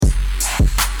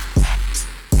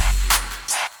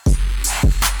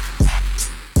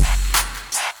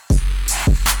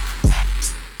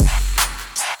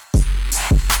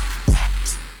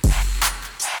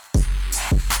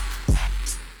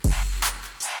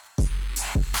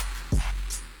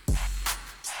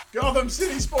Gotham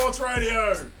City Sports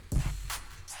Radio.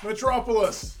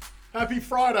 Metropolis. Happy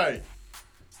Friday.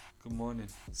 Good morning.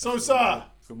 Sosa.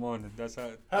 Good morning.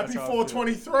 Happy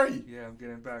 423. Yeah, I'm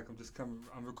getting back.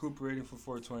 I'm recuperating for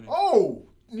 420. Oh,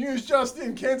 news just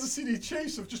in. Kansas City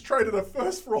Chiefs have just traded a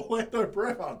first for Orlando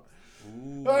Brown.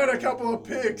 Ooh, I had a couple of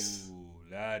picks.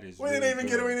 That is. We didn't even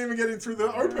get in through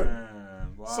the open.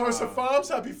 Wow. Sosa Farms,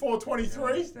 happy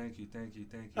 423. Yes, thank you.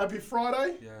 Happy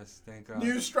Friday. Yes, thank God.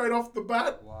 News straight off the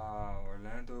bat. Wow,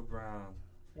 Orlando Brown.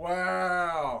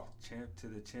 Wow. Champ to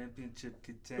the championship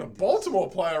The contenders. Baltimore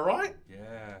player, right?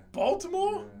 Yeah.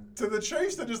 Baltimore? Yeah. To the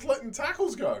Chiefs, they're just letting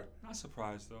tackles go. Not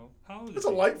surprised though. How old is It's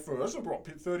a he? late first. I brought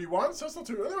Pitt 31, so that's not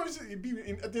too... Otherwise, he'd be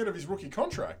at the end of his rookie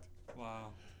contract. Wow.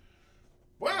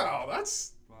 Wow,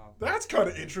 that's Wow. kind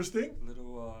of interesting.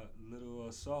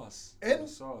 Little sauce. And Little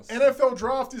sauce. NFL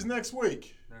draft is next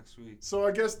week. Next week. So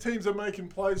I guess teams are making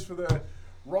plays for their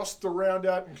roster round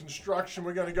out and construction.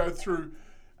 We're going to go through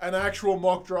an actual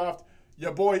mock draft.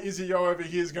 Your boy Izzy over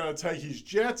here is going to take his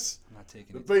Jets. I'm not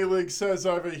taking The it. B-League says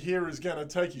over here is going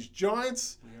to take his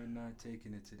Giants. We are not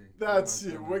taking it today. That's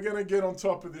We're it. not We're going to get on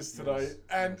top of this today. Yes,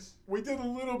 And yes. we did a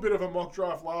little bit of a mock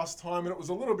draft last time, and it was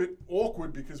a little bit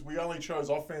awkward because we only chose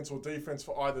offense or defense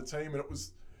for either team, and it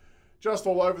was just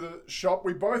all over the shop.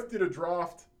 We both did a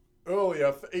draft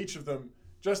earlier for each of them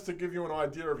just to give you an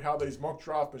idea of how these mock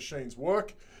draft machines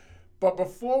work. But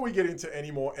before we get into any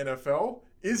more NFL,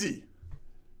 Izzy,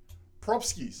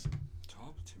 Propskis.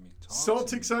 Talk to me.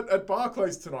 Celtics at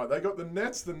Barclays tonight. They got the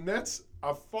Nets. The Nets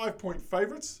are 5-point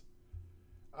favorites.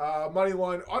 Money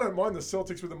line. I don't mind the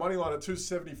Celtics with the money line at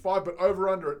 275, but over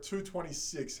under at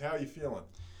 226. How are you feeling?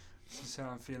 This is how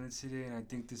I'm feeling today, and I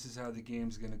think this is how the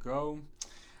game's gonna go.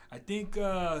 I think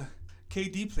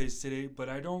KD plays today, but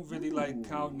I don't really like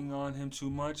counting on him too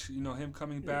much. You know, him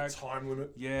coming back. Time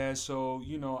limit. Yeah, so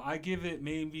I give it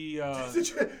maybe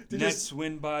Did Nets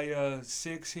win by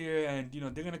 6 here, and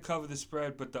they're gonna cover the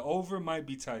spread, but the over might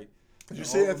be tight. Did you The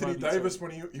see over Anthony might be Davis tight.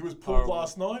 when he was pulled Horrible.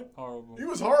 last night? Horrible. He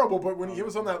was horrible, but when he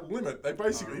was on that limit,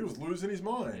 he was losing his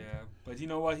mind. Yeah, but you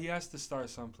know what? He has to start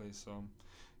someplace, so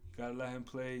you gotta let him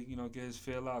play. Get his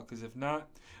feel out. Because if not,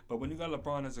 but when you got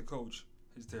LeBron as a coach,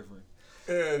 it's different.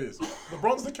 Yeah, it is.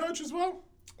 LeBron's the coach as well.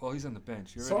 Well, he's on the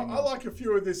bench. You So already I know. like a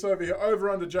few of this over here. Over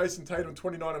under Jason Tatum,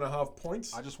 29.5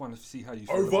 points. I just want to see how you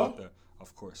feel Over? about that.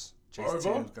 Of course, Jason Over?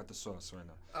 Tatum's got the sauce right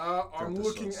now. I'm the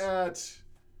looking sauce.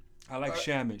 at... I like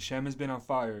Shaman. Shaman's been on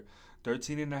fire.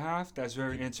 13.5. That's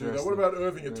very interesting. What about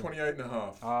Irving at Yeah.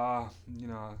 28.5?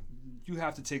 You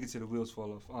have to take it to the wheels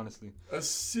fall off. Honestly.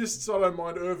 Assists, I don't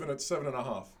mind Irvin at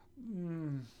 7.5.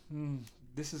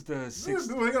 This is the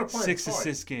They're gonna play six tight.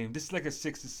 assist game. This is like a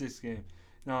 6-assist game.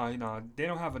 No, they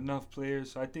don't have enough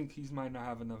players, so I think he might not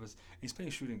have enough. He's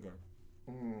playing shooting guard.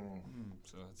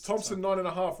 So it's Thompson,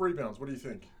 9.5 rebounds. What do you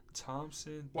think?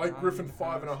 Thompson. Blake Griffin,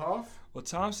 9.5. 5.5. Well,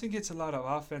 Thompson gets a lot of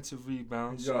offensive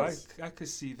rebounds, He so does. I could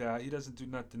see that. He doesn't do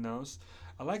nothing else.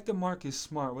 I like the Marcus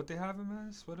Smart. What they have him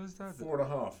as? What is that?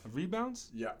 4.5.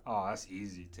 Rebounds? Yeah. Oh, that's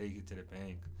easy. Take it to the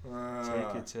bank.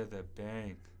 Take it to the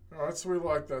bank. All right, so we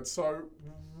like that. So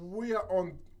we are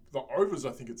on the overs,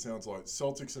 I think it sounds like.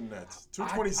 Celtics and Nets.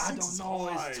 226 I don't know.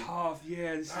 is high. It's tough.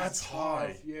 Yeah, That's is high.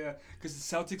 tough. Yeah, because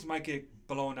the Celtics might get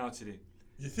blown out today.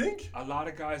 You think? A lot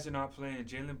of guys are not playing.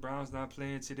 Jaylen Brown's not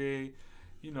playing today.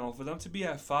 For them to be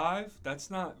at 5,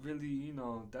 that's not really,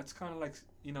 that's kind of like,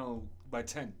 by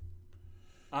 10.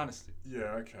 Honestly.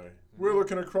 Yeah, okay. We're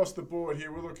looking across the board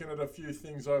here. We're looking at a few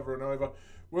things over and over.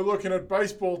 We're looking at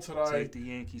baseball today. Take the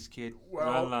Yankees, kid. Well-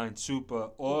 Run line, super.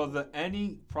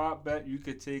 Any prop bet you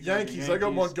could take. Yankees, they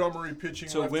got Montgomery pitching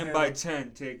To win by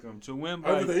left-handed. 10, take them. To win by...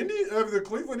 Over the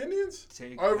Cleveland Indians?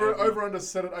 Take Over every- under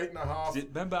set at 8.5.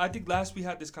 Remember, I think last we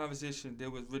had this conversation, they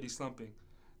were really slumping.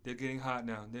 They're getting hot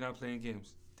now. They're not playing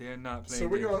games. They're not playing So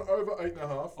we're games. going over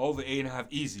 8.5. Over 8.5,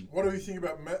 easy. What do you think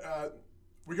about...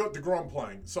 we got DeGrom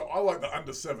playing. So I like the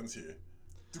under 7s here.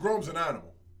 DeGrom's an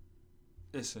animal.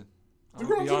 Listen, The I'm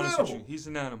going to be Grom's an honest with animal. you. He's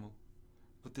an animal.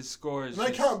 But this score is And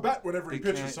they just- can't bat whenever he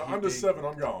they pitches. So can't- under they 7,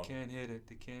 I'm going. Can't hit it.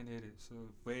 They can't hit it. So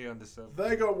way under 7.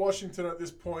 They got Washington at this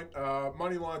point.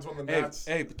 Money lines on the Nats.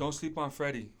 Hey, but don't sleep on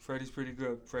Freddie. Freddie's pretty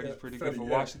good. Freddie's pretty Fetty, good for yeah.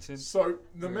 Washington. So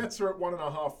the Yeah. Mets are at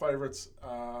 1.5 favorites.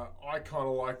 I kind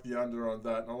of like the under on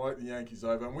that, and I like the Yankees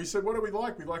over. And we said, what do we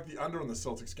like? We like the under on the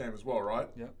Celtics game as well, right?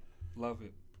 Yep. Love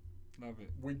it. Love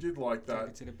it. We did like Take that.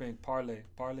 it to the bank. Parlay.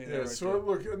 Parlay that Yeah, right so there.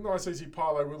 look, a nice easy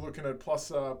parlay. We're looking at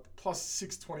plus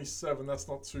 627. That's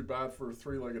not too bad for a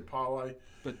 3-legged parlay.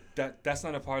 But that's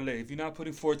not a parlay. If you're not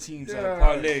putting 4 teams at Yeah. a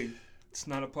parlay, it's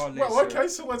not a parlay. Well, sir. okay,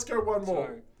 so let's go one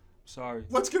more. Sorry.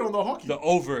 Let's get on the hockey. The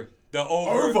over. The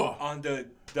over, Over. on the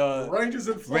The Rangers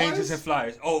and Flyers. Rangers and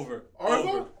Flyers. Over.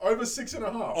 Over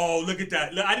 6.5. Oh, look at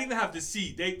that. Look, I didn't even have to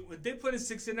see. They put in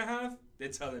 6.5. They're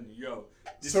telling you, yo.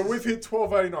 So we've hit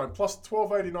 12.89 plus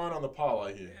 12.89 on the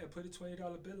parlay here. Yeah, put a $20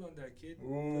 bill on that, kid.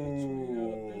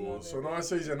 Ooh, so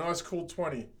nice, easy, a nice cool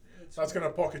 20. Yeah, that's going to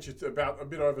pocket you to about a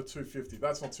bit over 250.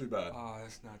 That's not too bad. Oh,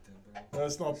 that's nothing, bro.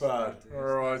 That's not bad. All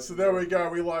right, so there we go.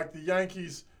 We like the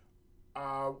Yankees.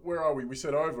 Where are we? We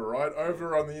said over, right?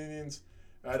 Over on the Indians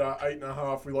at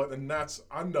 8.5. We like the Nats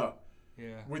under.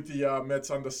 Yeah. With the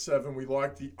Mets under 7. We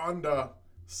like the under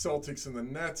Celtics and the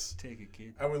Nets. Take it,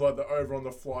 kid. And we like the over on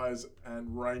the Flyers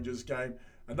and Rangers game.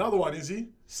 Another one, Izzy,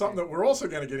 something that we're also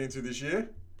going to get into this year.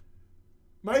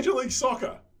 Major League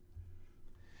Soccer.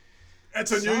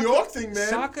 It's a New York thing, man.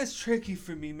 Soccer's tricky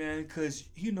for me, man, because,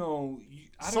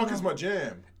 Soccer's my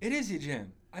jam. It is your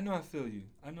jam. I know I feel you.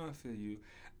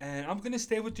 And I'm going to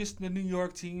stay with just the New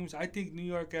York teams. I think New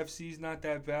York FC is not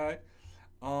that bad.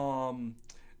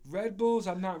 Red Bulls,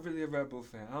 I'm not really a Red Bull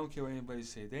fan. I don't care what anybody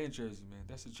say. They're in Jersey, man.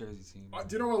 That's a Jersey team.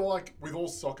 Do you know what I like with all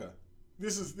soccer?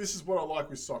 This is what I like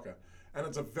with soccer. And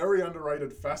it's a very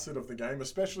underrated facet of the game,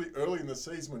 especially early in the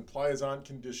season when players aren't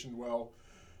conditioned well.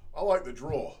 I like the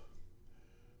draw.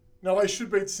 Now, they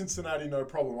should beat Cincinnati, no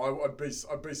problem. I'd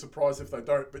be surprised if they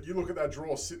don't. But you look at that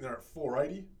draw sitting there at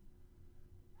 480.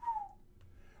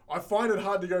 I find it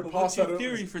hard to go past that. What's your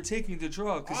theory for taking the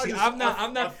draw? Because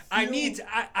I need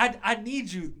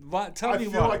you. Tell me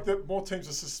why. I feel like that more teams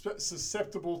are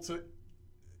susceptible to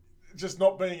just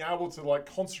not being able to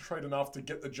concentrate enough to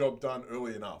get the job done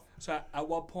early enough. So at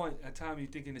what point in time you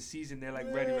think in the season they're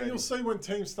ready? You'll see when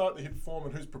teams start to hit form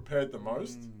and who's prepared the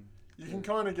most. You can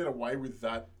kind of get away with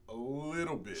that a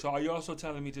little bit. So are you also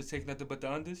telling me just take nothing but the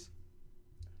unders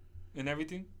and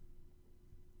everything?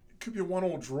 It could be a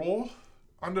 1-1 draw.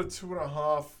 Under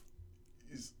 2.5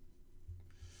 is...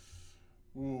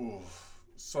 Ooh.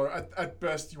 So at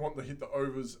best, you want to hit the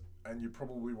overs, and you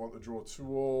probably want the draw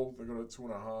 2-2. They got it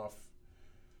 2.5.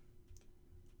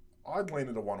 I'd lean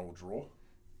at a 1-1 draw.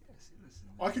 Yeah, see, listen,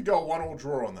 I could go a 1-1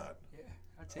 draw on that. Yeah,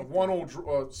 I'd take a 1-1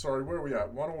 draw. Sorry, where are we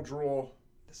at? 1-1 draw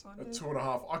at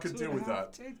 2.5. I could deal with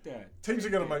that. Take that. Teams are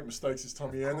going to make mistakes this time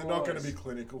of year, and they're not going to be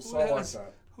clinical, so I like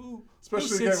that.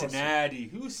 Who's Cincinnati?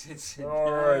 Who's Cincinnati? Don't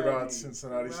worry about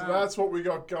Cincinnati. Wow. So that's what we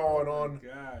got going on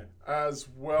as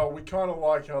well. We kind of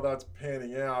like how that's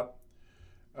panning out.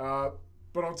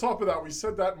 But on top of that, we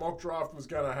said that mock draft was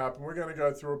going to happen. We're going to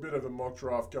go through a bit of a mock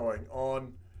draft going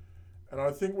on. And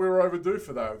I think we were overdue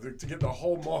for that, to get the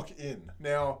whole mock in.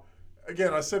 Now,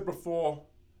 again, I said before,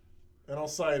 and I'll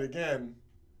say it again,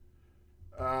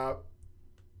 I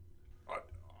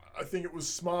think it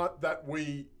was smart that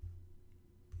we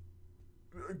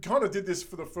kind of did this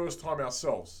for the first time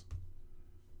ourselves,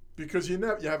 because you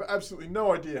have absolutely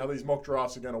no idea how these mock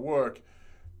drafts are going to work,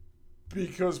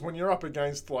 because when you're up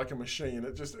against a machine,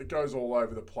 it goes all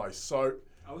over the place. So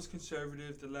I was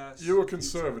conservative the last. You were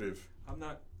conservative. I'm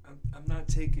not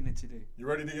taking it today. You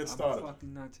ready to get started? I'm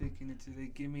fucking not taking it today.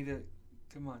 Give me the.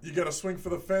 Come on. You got to swing for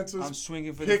the fences? I'm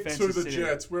swinging for the fences. Pick to the today.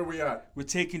 Jets. Where we at? We're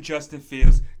taking Justin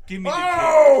Fields. Give me the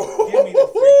kid. Give me the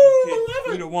freaking kid.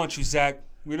 We don't want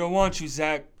you,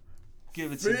 Zach.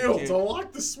 Give it to the kid. Fields, I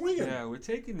like the swinging. Yeah, we're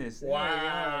taking this.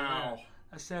 Wow. Yeah.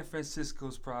 That's San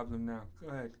Francisco's problem now. Go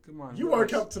ahead. Come on. You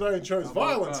woke up today and chose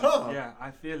violence, huh? Yeah,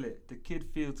 I feel it. The kid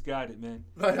Fields got it, man.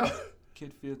 They are.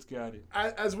 Kid Fields got it.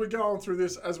 As we're going through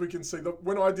this, as we can see,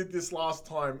 when I did this last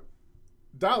time,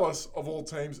 Dallas, of all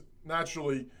teams,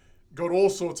 naturally got all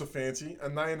sorts of fancy,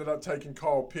 and they ended up taking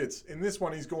Kyle Pitts. In this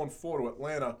one, he's gone 4 to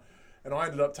Atlanta, and I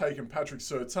ended up taking Patrick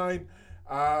Surtain.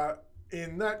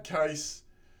 In that case,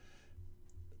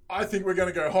 I think we're going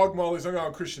to go hog mollies. I'm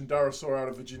going Christian Darrisaw out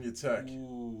of Virginia Tech.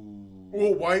 Ooh.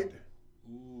 Oh, wait.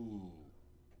 Ooh.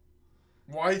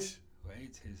 Wait.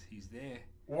 He's there.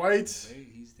 Wait,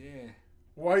 he's there.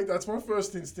 Wait, that's my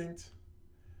first instinct.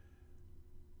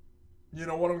 You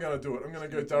know what? I'm going to do it. I'm going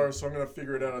to go Darrisaw. I'm going to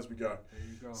figure it out as we go. There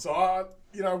you go. So,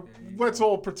 let's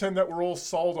all pretend that we're all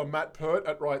sold on Matt Pert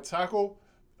at right tackle.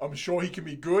 I'm sure he can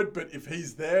be good, but if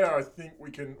he's there, I think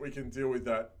we can deal with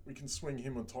that. We can swing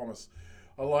him on Thomas.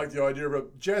 I like the idea of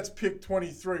it. Jets pick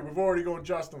 23. We've already gone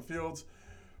Justin Fields.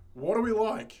 What do we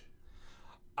like?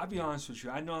 I'll be honest with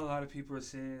you. I know a lot of people are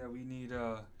saying that we need,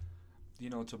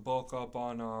 to bulk up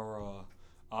on our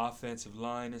offensive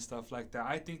line and stuff like that.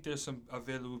 I think there's some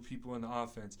available people in the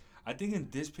offense. I think in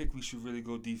this pick we should really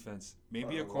go defense.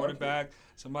 Maybe a quarterback,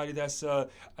 somebody that's I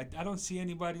don't see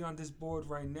anybody on this board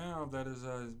right now that is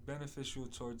beneficial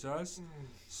towards us.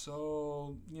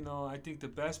 So, I think the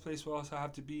best place will also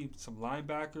have to be some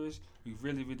linebackers. We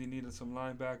really, really needed some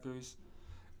linebackers.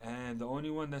 And the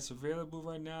only one that's available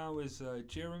right now is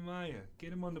Jeremiah.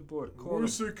 Get him on the board. Call him.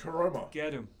 Usu Karoma.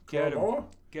 Get him. Get him. Koromoa?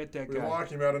 Get that We guy. like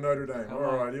him out of Notre Dame. Come All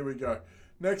on. right, here we go.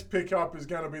 Next pickup is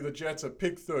going to be the Jets at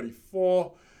pick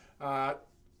 34.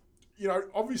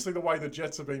 Obviously the way the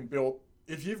Jets have been built,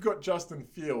 if you've got Justin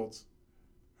Fields,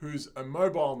 who's a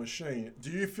mobile machine,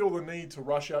 do you feel the need to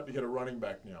rush out to get a running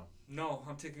back now? No,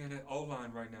 I'm taking an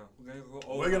O-line right now.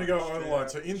 We're going to go O-line.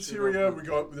 So interior,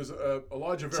 there's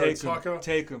Elijah Vera Tucker.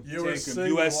 Take him. USC.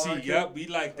 USC. Like yep, we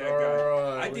like that All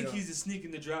guy. right, I think he's a sneak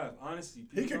in the drive, honestly.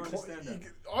 He People can. don't understand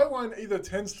that. O-line either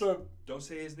tends to. Don't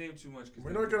say his name too much.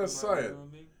 We're not going to say it. You know what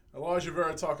I mean? Elijah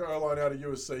Vera Tucker, O-line out of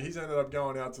USC. He's ended up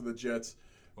going out to the Jets.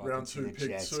 Welcome Round to 2, the pick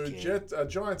Jets, 2. kid.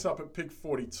 Giants up at pick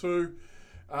 42.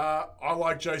 I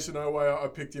like Jason Owe. I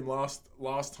picked him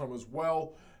last time as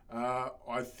well.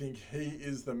 I think he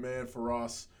is the man for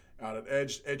us out at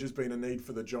edge. Edge has been a need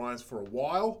for the Giants for a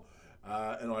while,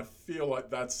 and I feel like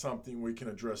that's something we can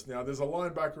address. Now, there's a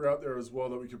linebacker out there as well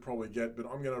that we could probably get, but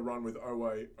I'm going to run with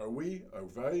Ove.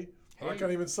 I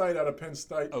can't even say it out of Penn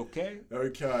State. Okay.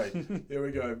 Here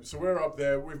we go. So we're up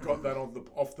there. We've got that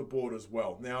off the board as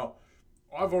well. Now,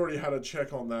 I've already had a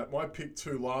check on that. My pick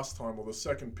 2 last time, or the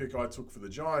second pick I took for the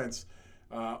Giants,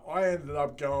 I ended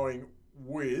up going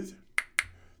with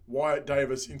Wyatt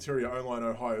Davis, interior O-line,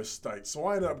 Ohio State. So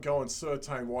I ended up going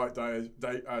Surtain Wyatt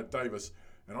Davis,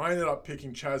 and I ended up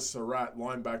picking Chaz Surratt,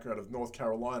 linebacker out of North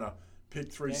Carolina,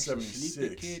 pick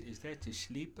 376. Is that the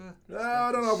sleeper?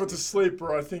 I don't know if it's a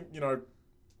sleeper. I think,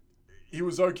 he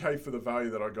was okay for the value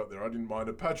that I got there. I didn't mind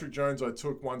it. Patrick Jones, I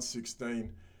took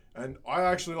 116. And I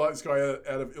actually like this guy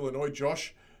out of Illinois,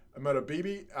 Josh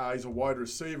Amadabibi. He's a wide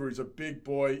receiver. He's a big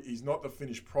boy. He's not the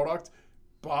finished product.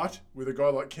 But with a guy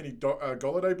like Kenny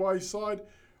Golladay by his side,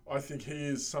 I think he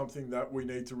is something that we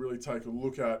need to really take a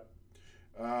look at.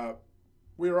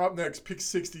 We're up next, pick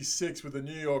 66 with the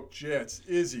New York Jets.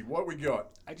 Izzy, what we got?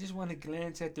 I just want to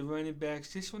glance at the running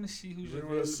backs. Just want to see who's available.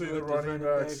 We want to see the at running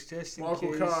backs. just in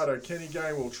Michael case. Carter, Kenny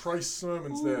Gainwell, Trace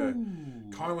Sermon's there.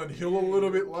 Ooh, Kylan Hill a little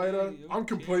bit later. okay. I'm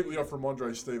completely off from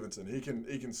Ramondre Stevenson. He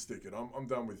can stick it. I'm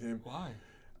done with him. Why?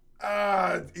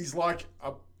 He's like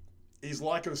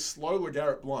a slow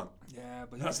LeGarrette Blunt. Yeah,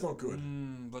 but That's not good.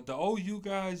 But the OU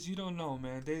guys, you don't know,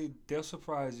 man. They'll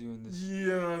surprise you in this.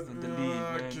 Yeah, in the league,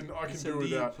 man. I can It's do a with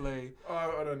league that. play. I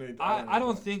don't need. I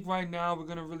don't think right now we're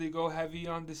gonna really go heavy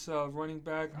on this running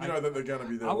back. You know that they're gonna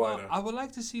be there later. I would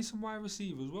like to see some wide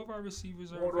receivers. What wide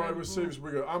receivers are What wide available? receivers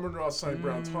we got? Amon-Ra St.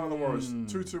 Brown, Tyler Morris,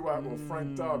 Tutu Atwell,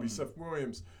 Frank Darby, Seth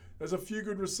Williams. There's a few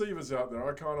good receivers out there.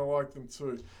 I kind of like them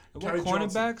too. What Kay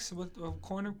cornerbacks? What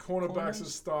Cornerbacks corners? are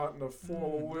starting to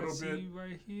fall a little Let's bit. see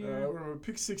right here. Remember,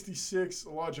 pick 66,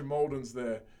 Elijah Molden's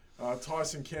there.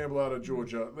 Tyson Campbell out of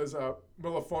Georgia. There's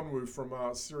Melifonwu from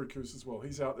Syracuse as well.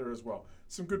 He's out there as well.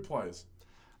 Some good players.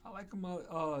 I like him.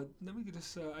 Let me get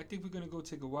this. I think we're gonna go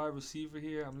take a wide receiver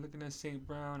here. I'm looking at St.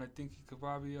 Brown. I think he could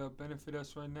probably benefit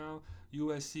us right now.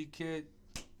 USC kid.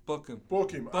 Book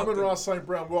him. Amon-Ra St.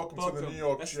 Brown, welcome to the New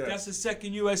York Jets. Jets. That's the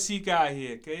second USC guy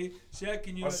here, okay?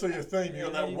 Second USC. I see your theme. You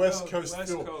got that West Coast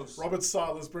feel. Robert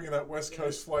Sala's bringing that West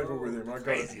Coast flavor with him.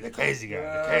 The crazy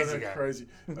guy. Crazy.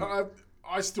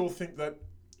 I still think that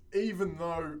even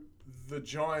though the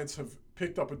Giants have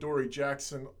picked up Adoree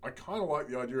Jackson, I kind of like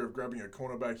the idea of grabbing a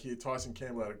cornerback here, Tyson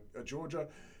Campbell out of Georgia.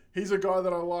 He's a guy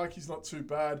that I like. He's not too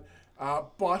bad.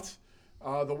 But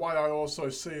the way I also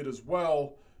see it as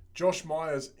well, Josh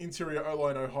Myers, interior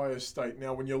O-line, Ohio State.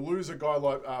 Now, when you lose a guy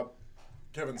like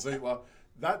Kevin Zeitler,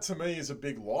 that to me is a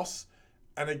big loss.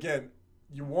 And again,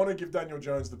 you want to give Daniel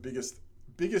Jones the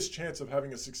biggest chance of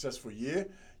having a successful year.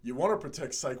 You want to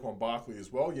protect Saquon Barkley as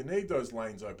well. You need those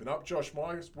lanes open up. Josh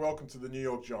Myers, welcome to the New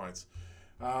York Giants.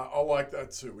 I like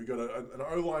that too. We got an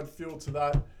O-line feel to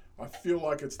that. I feel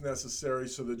like it's necessary.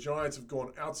 So the Giants have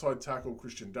gone outside tackle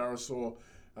Christian Darrisaw,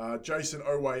 Jason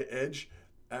Owe edge,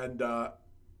 and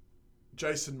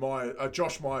Josh Myers,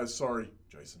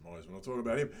 we're not talking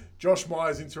about him. Josh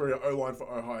Myers, interior O-line for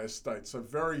Ohio State. So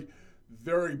very,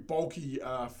 very bulky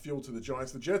feel to the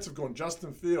Giants. The Jets have gone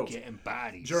Justin Fields, getting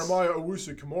bodies. Jeremiah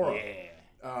Owusu-Kamara,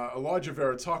 Elijah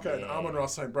Vera Tucker, and Amon-Ra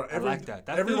St. Brown. I like that.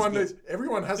 Everyone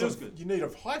has good. You need a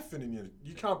hyphen in you.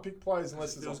 You can't pick players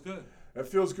unless it feels good. It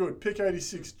feels good. Pick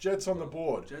 86, Jets on the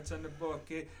board. Jets on the board.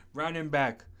 Okay, running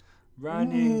back.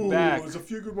 There's a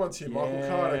few good ones here. Michael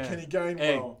Carter, Kenny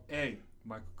Gainwell. Hey,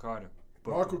 Michael Carter.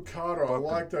 Michael Carter, I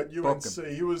like that. UNC.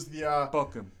 He was the.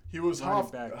 Book him. He was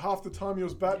half the time he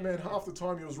was Batman, half the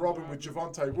time he was Robin with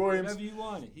Javonte Williams. Whatever you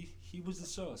wanted. He was the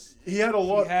sauce. He had a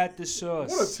lot. He had the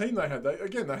sauce. What a team they had. They had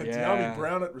De'Ami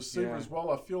Brown at receiver as well.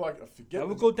 I feel like I forget. That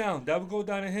would go down. That would go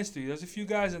down in history. There's a few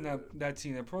guys in that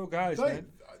team. They're pro guys, man.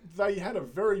 they had a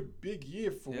very big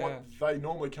year for what they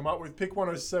normally come up with. Pick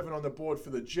 107 on the board for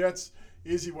the Jets.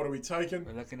 Izzy, what are we taking?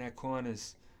 We're looking at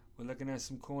corners. We're looking at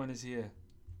some corners here.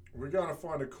 We're going to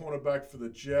find a cornerback for the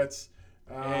Jets.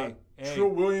 Hey, Trill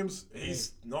Williams,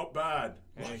 he's not bad.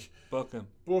 Book him.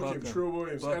 Book him, Trill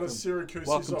Williams. Out of Syracuse,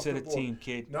 Welcome he's off to the the board. team,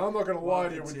 kid. No, I'm not going to lie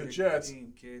to you with the Jets.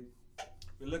 Team, kid.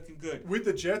 We're looking good. With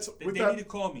the Jets, They with need that, to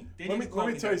call me. let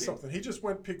me tell you something. He just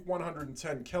went pick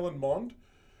 110. Kellen Mond.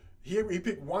 He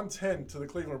picked 110 to the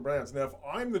Cleveland Browns. Now, if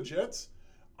I'm the Jets,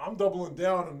 I'm doubling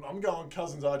down and I'm going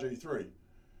Cousins RG3.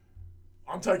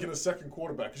 I'm taking a second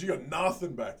quarterback because you got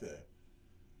nothing back there.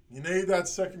 You need that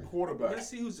second quarterback. Let's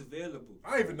see who's available.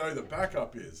 I don't even know who the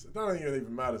backup is. I don't think it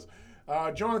even matters.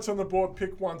 Giants on the board,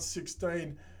 pick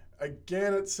 116.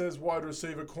 Again, it says wide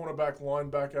receiver, cornerback,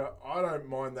 linebacker. I don't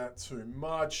mind that too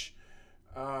much.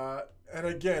 And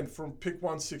again, from pick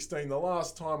 116, the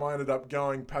last time I ended up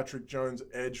going Patrick Jones,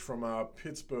 edge from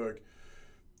Pittsburgh.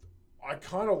 I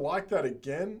kind of like that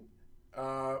again.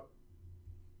 I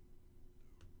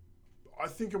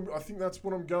think that's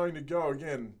what I'm going to go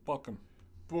again. Book him.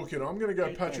 Book it. I'm going to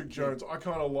go Patrick Jones. I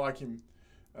kind of like him.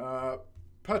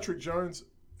 Patrick Jones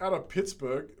out of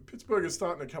Pittsburgh. Pittsburgh is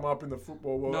starting to come up in the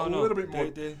football world a little bit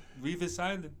more. Revis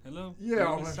Island. Hello.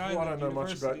 Yeah, I don't know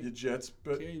much about your Jets,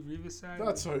 but Revis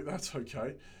Island. that's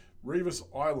okay. Revis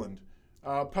Island.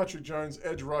 Patrick Jones,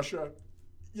 edge rusher.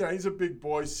 Yeah, he's a big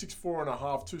boy, 6'4.5",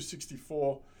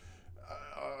 264.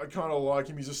 I kind of like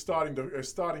him. He's a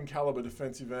starting caliber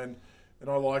defensive end. And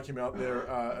I like him out there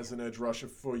as an edge rusher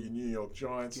for your New York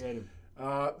Giants. Get him.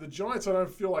 The Giants, I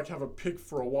don't feel like have a pick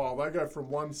for a while. They go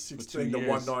from 116 to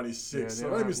 196.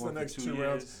 So they miss the next 2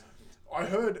 rounds. I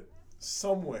heard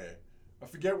somewhere, I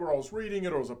forget where I was reading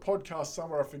it, or it was a podcast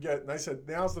somewhere, I forget, and they said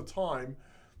now's the time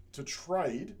to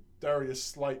trade Darius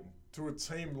Slayton to a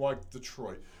team like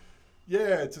Detroit.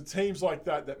 Yeah, to teams like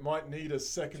that might need a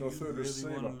second or third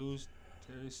receiver. Want to lose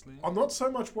Seriously? I'm not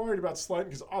so much worried about Slayton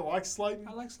because I like Slayton.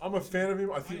 I'm a fan of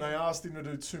him. I think they asked him to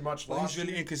do too much last year.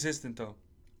 He's really inconsistent, though.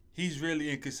 He's really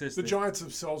inconsistent. The Giants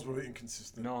themselves were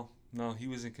inconsistent. No, he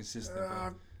was inconsistent.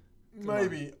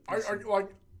 Maybe.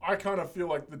 I kind of feel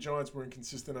like the Giants were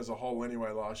inconsistent as a whole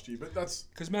anyway last year. But that's...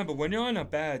 Because remember, when you're on a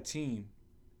bad team...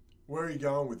 Where are you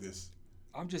going with this?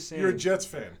 I'm just saying... You're a Jets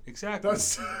fan. Exactly.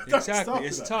 Exactly.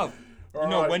 It's tough.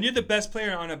 When you're the best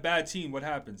player on a bad team, what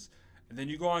happens? And then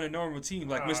you go on a normal team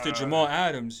like Mr. Jamal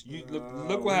Adams. You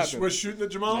look what happened. We're shooting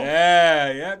at Jamal?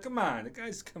 Yeah. Come on.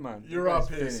 Come on. You're up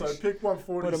here. So pick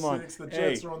 146. The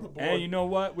Jets are on the board. And you know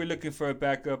what? We're looking for a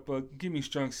backup. Give me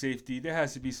strong safety. There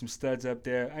has to be some studs up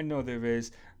there. I know there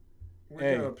is. We're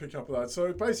going to pick up that.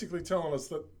 So basically telling us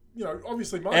that,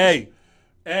 obviously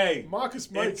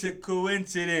Marcus May. It's a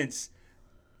coincidence.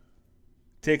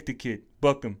 Take the kid.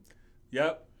 Book him.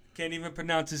 Yep. Can't even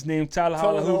pronounce his name.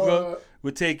 Talanoa. We're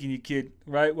taking you, kid.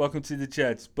 Right? Welcome to the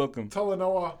Jets. Book him.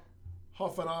 Talanoa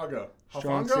Hufanga.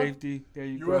 Strong safety. There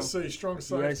you USC, go. strong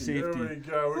safety. There we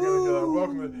go. We're going to go.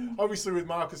 Welcome. Obviously, with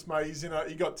Marcus May,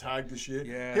 he got tagged this year.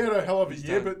 Yeah. He had a hell of a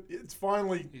year, but it's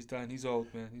finally... He's done. He's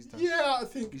old, man. He's done. Yeah, I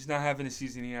think... He's not having the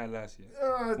season he had last year.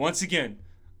 Once again,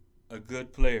 a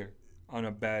good player on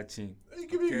a bad team. He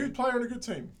could be a good player on a good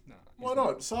team. No, why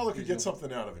not? Salah could get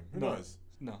something out of him. Who knows?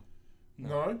 No?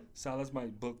 Salah's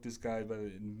might book this guy by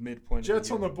the midpoint.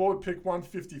 Jets on the board, pick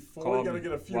 154. We're going to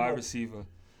get a few wide receiver.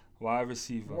 Wide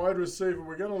receiver.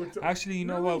 We're going to look at... Actually, you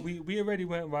know what? We already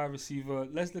went wide receiver.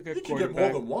 Let's look at quarterback. You can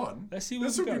get more than one. Let's see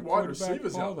what we got. Wide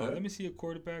receivers out there. Let me see a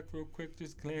quarterback real quick.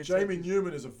 Just glance. Jamie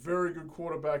Newman is a very good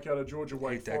quarterback out of Georgia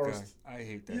Wake Forest. I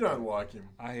hate that guy. You don't like him.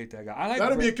 I hate that guy.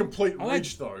 That'd be a complete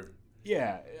reach, though.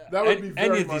 Yeah, that would be very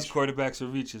any of much, these quarterbacks are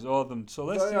reaches, all of them. So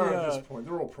let's see. At this point,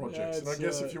 they're all projects, and I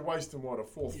guess if you're wasting a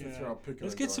fourth, fifth round pick,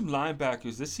 let's get some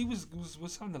linebackers. Let's see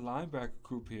what's on the linebacker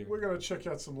group here. We're gonna check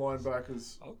out some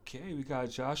linebackers. Okay, we got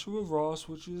Joshua Ross,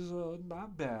 which is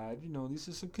not bad. These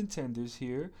are some contenders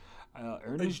here.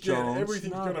 Ernest Jones,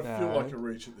 everything's gonna feel like a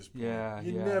reach at this point.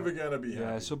 You're never gonna be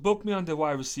happy. So book me on the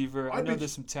wide receiver. I know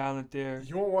there's some talent there.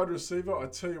 You want wide receiver? I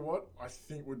tell you what, I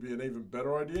think would be an even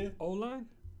better idea. O-line.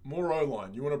 More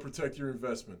O-line. You want to protect your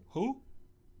investment. Who?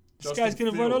 This guy's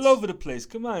going to run all over the place.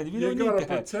 Come on. We don't need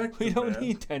that. We don't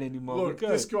need that anymore. Look,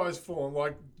 this guy's fallen.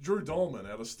 Like Drew Dolman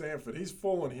out of Stanford. He's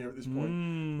fallen here at this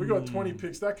point. We got 20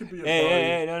 picks. That could be a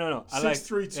Hey, no.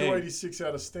 6'3", 286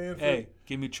 out of Stanford. Hey,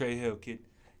 give me Trey Hill, kid.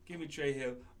 Give me Trey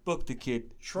Hill. Book the kid.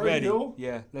 Trey Hill?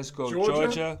 Yeah, let's go.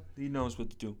 Georgia. He knows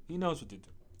what to do. He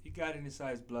got it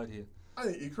inside his blood here. I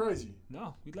think you're crazy.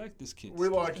 No, we like this kid. We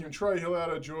like him. Trey Hill out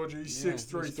of Georgia. He's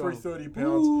 6'3", 330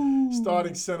 pounds. Ooh.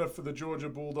 Starting center for the Georgia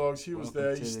Bulldogs. He was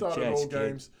there. He started all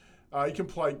games. He can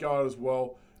play guard as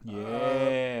well.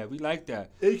 Yeah, we like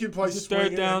that. He can play He's a third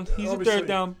swing. down. He's a third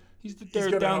down. He's the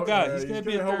third down guy. He's going to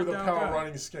be a help third with a down power guy.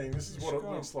 running scheme. This is what it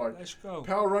looks like. Let's go.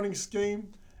 Power running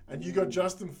scheme, and you got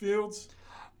Justin Fields.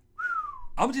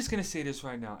 I'm just going to say this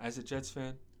right now. As a Jets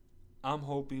fan, I'm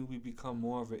hoping we become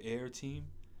more of an air team.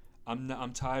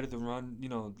 I'm tired of the run,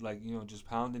 just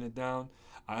pounding it down.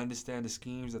 I understand the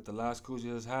schemes that the last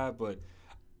coaches had, but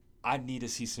I need to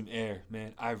see some air,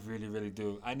 man. I really, really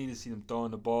do. I need to see them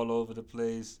throwing the ball over the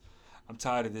place. I'm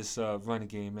tired of this running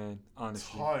game, man,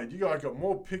 honestly. Tired. You guys got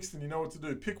more picks than you know what to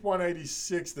do. Pick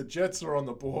 186. The Jets are on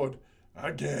the board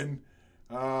again.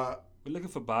 We're looking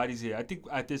for bodies here. I think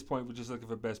at this point we're just looking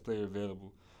for best player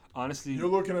available. Honestly, you're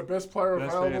looking at best player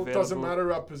available. Doesn't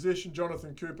matter our position.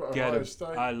 Jonathan Cooper, Ohio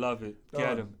State. I love it.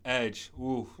 Get him. Edge.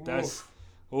 Ooh,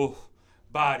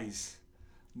 bodies.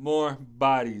 More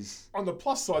bodies. On the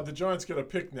plus side, the Giants get a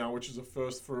pick now, which is a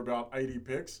first for about 80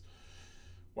 picks.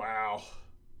 Wow.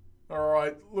 All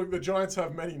right. Look, the Giants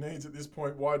have many needs at this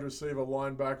point. Wide receiver,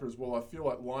 linebacker as well. I feel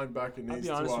like linebacker needs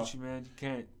to... I'll be honest with you, man. You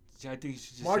can't... I think you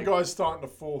should just my guy's starting to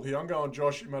fall here. I'm going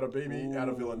Josh Imatobibi out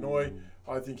of Illinois.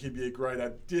 I think he'd be a great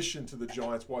addition to the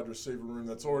Giants wide receiver room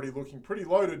that's already looking pretty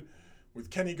loaded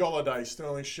with Kenny Golladay,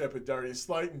 Sterling Shepard, Darius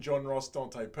Slayton, John Ross,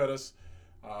 Dante Pettis.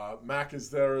 Mack is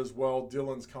there as well.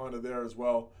 Dylan's kind of there as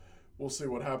well. We'll see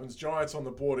what happens. Giants on the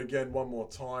board again one more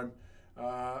time.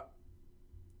 I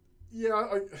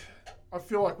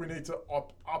feel like we need to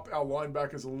up our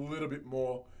linebackers a little bit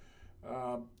more.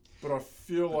 But I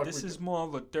feel like this is more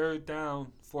of a third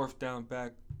down, fourth down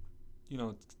back,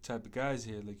 type of guys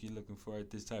here like you're looking for at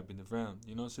this type in the round.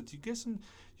 So you get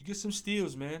some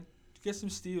steals, man.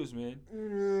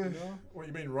 What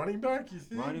you mean, running back? You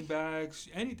think running backs?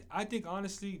 I think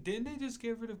honestly, didn't they just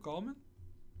get rid of Goldman?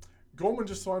 Goldman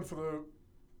just signed for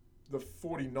the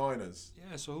 49ers.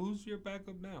 Yeah. So who's your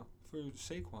backup now for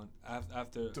Saquon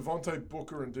after Devontae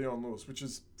Booker and Deion Lewis, which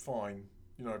is fine.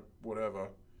 Whatever.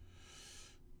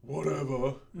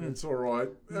 It's all right.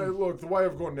 Hey, look, the way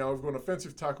I've gone now, I've gone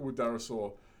offensive tackle with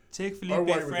Darisaw. Take Felipe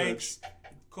Franks.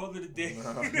 Call it a day.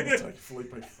 I'll take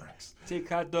Felipe Franks. Take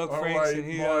Hot Dog Franks in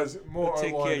here. More take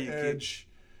care of O-line you, edge,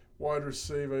 wide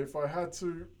receiver. If I had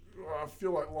to, I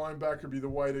feel like linebacker would be the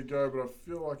way to go, but I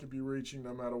feel like it'd be reaching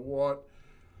no matter what.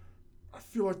 I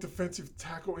feel like defensive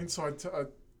tackle, inside,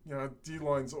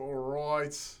 D-line's all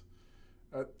right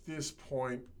at this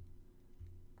point.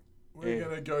 We're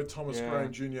going to go Thomas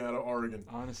Graham Jr. out of Oregon.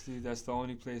 Honestly, that's the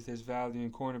only place there's value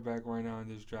in cornerback right now in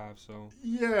this draft. So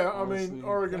honestly, I mean,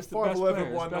 Oregon,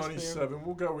 5'11", 197.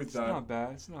 We'll go with that.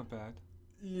 It's not bad.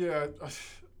 Yeah,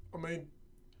 I mean,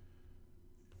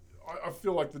 I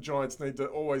feel like the Giants need to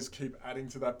always keep adding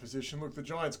to that position. Look, the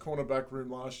Giants' cornerback room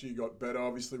last year got better,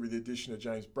 obviously, with the addition of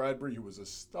James Bradbury, who was a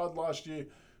stud last year.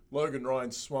 Logan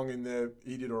Ryan swung in there.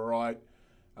 He did all right.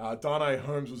 Darnay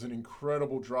Holmes was an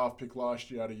incredible draft pick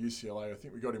last year out of UCLA. I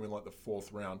think we got him in like the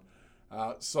 4th round.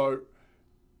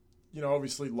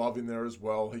 Obviously Love in there as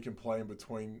well. He can play in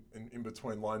between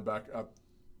linebacker,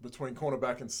 between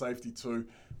cornerback and safety too.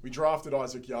 We drafted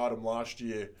Isaac Yardom last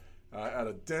year out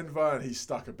of Denver, and he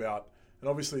stuck about. And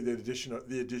obviously the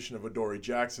addition of Adoree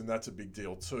Jackson, that's a big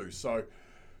deal too. So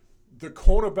the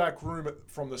cornerback room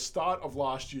from the start of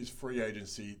last year's free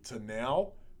agency to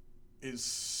now is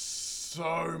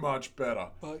so much better.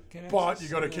 But you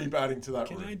got to keep adding to that.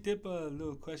 Can I dip a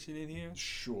little question in here?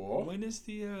 Sure. When does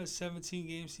the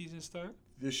 17-game season start?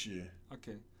 This year.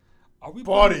 Okay. Are we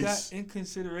putting that Bodies. in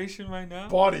consideration right now?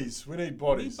 Bodies. We need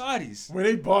bodies. We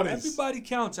need bodies. Everybody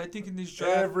counts, I think, in this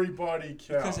draft. Everybody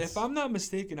counts. Because if I'm not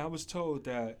mistaken, I was told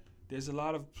that there's a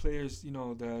lot of players,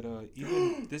 that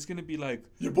even there's going to be like...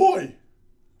 Your boy.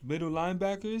 Middle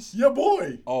linebackers. Your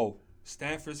boy. Oh,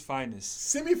 Stanford's finest.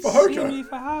 Simi Fehoko. Simi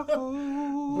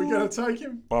Fehoko. We're going to take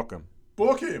him. Book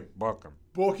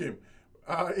him.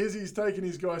 Izzy's taking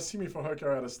his guy Simi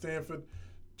Fehoko out of Stanford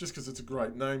just because it's a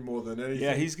great name more than anything.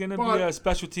 Yeah, he's going to be a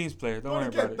special teams player. Don't worry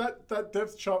about it. That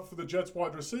depth chart for the Jets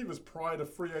wide receivers prior to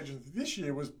free agency this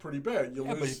year was pretty bad.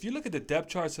 But if you look at the depth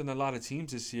charts on a lot of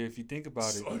teams this year, if you think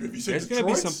about it, there's going to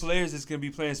be some players that's going to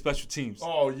be playing special teams.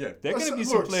 Oh, yeah. There's going to be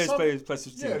some players playing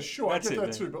special teams. Yeah, sure. That's I get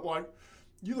that too. But,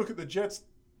 you look at the Jets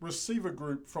receiver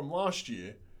group from last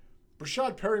year,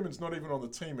 Brashad Perryman's not even on the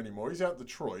team anymore. He's out in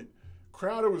Detroit.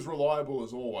 Crowder was reliable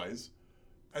as always.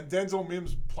 And Denzel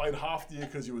Mims played half the year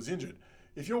because he was injured.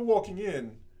 If you're walking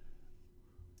in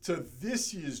to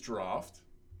this year's draft,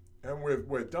 and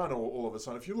we're done all of a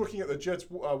sudden, if you're looking at the Jets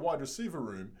wide receiver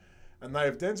room, and they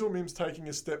have Denzel Mims taking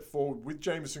a step forward with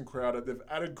Jamison Crowder, they've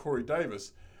added Corey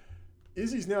Davis.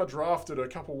 Izzy's now drafted a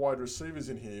couple wide receivers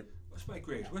in here. What's my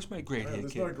grade? What's my grade Man, here,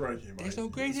 there's kid? no grade here, mate. There's no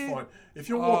grade it's here? fine. If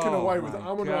you're walking away with my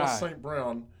Amon-Ra God. St.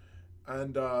 Brown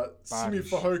and Simi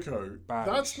Bodies. Fehoko,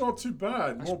 Bodies. that's not too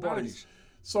bad. That's More bodies. bodies.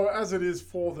 So as it is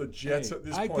for the Jets Hey, at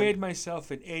this I point, grade myself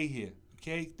an A here.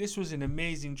 Okay, this was an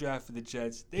amazing draft for the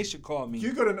Jets. They should call me.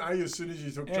 you got an A as soon as you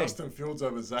took Hey. Justin Fields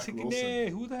over Zach Chicken Wilson. A,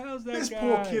 who the hell's that This guy?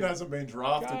 poor kid hasn't been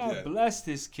drafted God yet. bless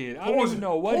this kid. I Poor- don't even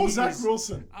know what poor he Zach is.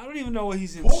 Wilson. I don't even know what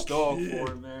he's in Poor store kid.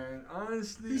 for, man.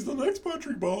 Honestly. He's the next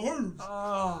Patrick Mahomes.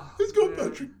 Oh, He's got man.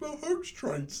 Patrick Mahomes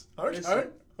traits. Okay.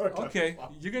 Listen, Okay. Okay,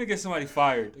 you're gonna get somebody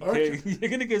fired. Okay, Okay. you're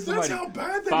gonna get That's somebody how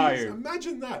bad that is. fired.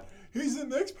 Imagine that. He's the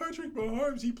next Patrick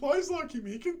Mahomes. He plays like him.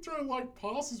 He can throw like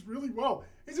passes really well.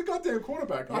 He's a goddamn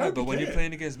quarterback. I Yeah, hope but he when can. you're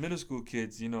playing against middle school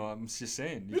kids, you know, I'm just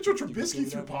saying. Mitchell you can Trubisky do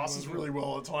threw that, passes man. really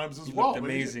well at times as He well. looked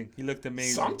amazing. He looked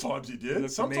amazing. Sometimes he He did.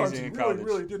 looked Sometimes amazing he in really, college.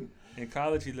 really didn't. In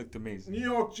college, he looked amazing. New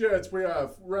York Jets, we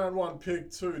have round 1, pick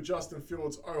 2, Justin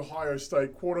Fields, Ohio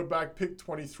State quarterback, pick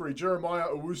 23, Jeremiah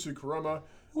Owusu-Koroma.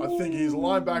 I think he's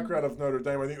linebacker out of Notre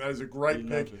Dame. I think that is a great We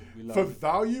pick. love it. We love For it.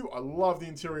 value, I love the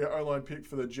interior O-line pick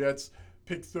for the Jets.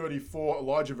 Pick 34,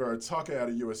 Elijah Vera-Tucker out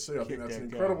of USC. I think that's an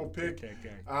incredible pick.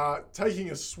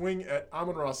 Taking a swing at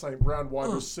Amon-Ra St. Brown,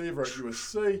 wide receiver at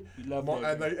USC. We love And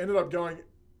that. they ended up going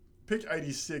pick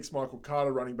 86, Michael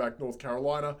Carter, running back, North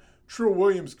Carolina. Trill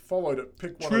Williams followed at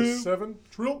pick 107.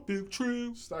 Trill?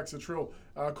 True. Stacks of Trill.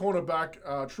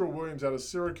 Cornerback, Trill Williams out of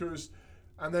Syracuse.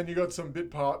 And then you got some bit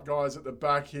part guys at the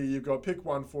back here. You've got pick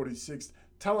 146,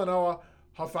 Talanoa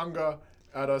Hufanga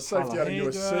out of safety out of Halahiga,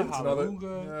 USC. It's another.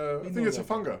 Halahunga. I think it's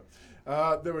Hufanga.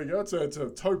 There we go. It's a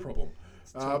toe problem.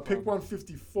 Pick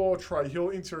 154, Trey Hill,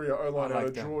 interior O-line I like out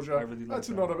of that. Georgia. I really like That's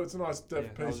that. it's a nice depth Yeah,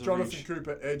 that was piece. a Jonathan reach.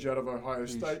 Cooper, edge out of Ohio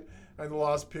Reach. State. And the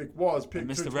last pick was pick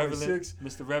Mr. Relevant. 226.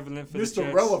 Mr. Relevant for the Mr.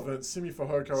 Jets. Relevant, Simi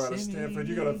Fehoko out of Simi. Stanford.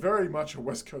 You got a very much a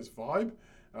West Coast vibe.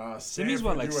 Simi's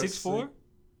what, like Stanford, 6'4"?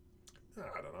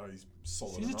 I don't know. He's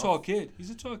solid He's a enough. tall kid. He's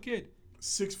a tall kid.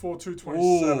 6'4", Ooh,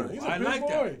 227. He's a I big like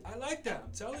boy. that. I like that.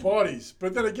 I'm telling you. Bodies.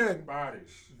 But then again, Bodies.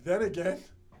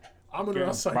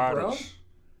 Amon-Ra St. Brown.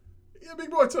 Yeah,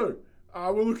 big boy too.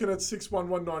 We're looking at 6'1",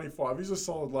 195. He's a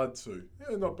solid lad too.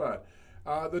 Yeah, not bad.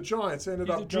 The Giants ended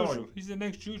He's a up Juju. going. He's the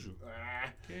next Juju.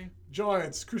 Okay.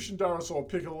 Giants, Christian Darrisaw,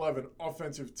 pick 11,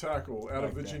 offensive tackle out of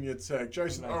Like that. Virginia Tech.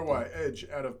 Jason Like Owe, edge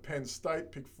out of Penn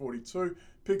State, pick 42.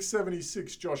 Pick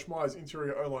 76, Josh Myers,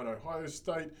 interior O-line, Ohio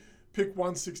State. Pick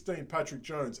 116, Patrick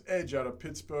Jones, edge out of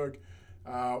Pittsburgh.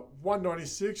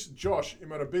 196, Josh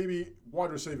Imatobibi,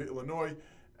 wide receiver, Illinois.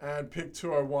 And pick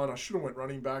 201, I should have went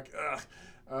running back.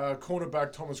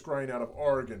 Cornerback Thomas Grain out of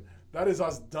Oregon. That is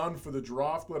us done for the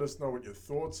draft. Let us know what your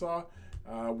thoughts are.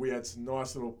 We had some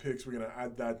nice little picks. We're going to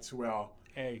add that to our.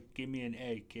 Hey, give me an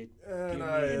A, kid. And Give me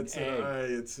it's an an A. A.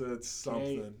 It's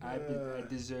something. I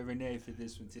deserve an A for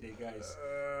this one today, guys.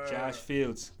 Uh, Josh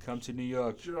Fields, come to New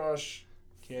York. Josh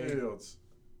Okay. Fields.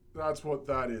 That's what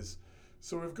that is.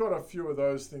 So we've got a few of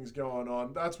those things going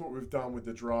on. That's what we've done with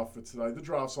the draft for today. The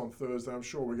draft's on Thursday. I'm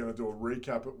sure we're going to do a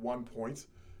recap at one point.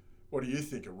 What do you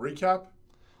think? A recap?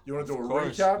 You want to do a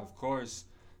recap? Of course.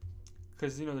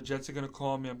 Because, you know, the Jets are going to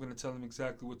call me. I'm going to tell them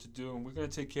exactly what to do, and we're going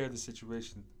to take care of the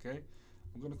situation, okay?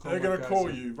 I'm going to call They're my going to guys call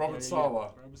in. you, Robert Yeah.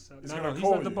 Sala. Robert Sala. He's No, gonna he's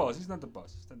call not the you. boss. He's not the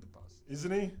boss. He's not the boss.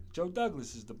 Isn't he? Joe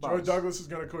Douglas is the boss. Joe Douglas is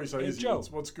going to call you. So Hey, easy. Joe.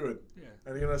 What's good? Yeah.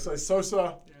 And you're going to say,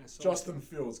 Sosa, Yeah, so Justin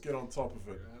Fields, get on top of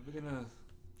it. we're going to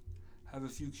have a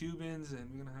few Cubans, and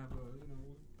we're going to have a, you know,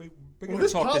 we're Well, going to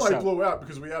this talk this parlay out. blew out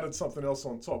because we added something else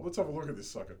on top. Let's have a look at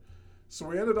this sucker. So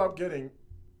we ended up getting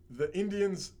the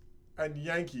Indians and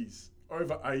Yankees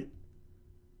over 8.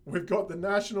 We've got the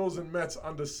Nationals and Mets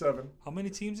under 7. How many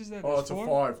teams is that? Oh, There's it's a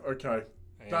 4? 5. Okay.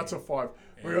 Hey. That's a 5.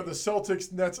 We Hey. got the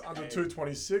Celtics, Nets under Hey.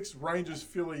 226. Rangers,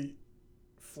 Philly,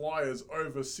 Flyers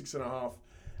over 6.5.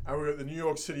 And we got the New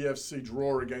York City FC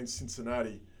draw against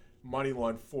Cincinnati. Money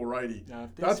line 480. Now,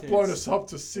 if this That's blown hits- us up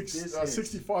to this hits.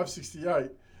 65,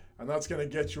 68. And that's going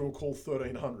to get you a call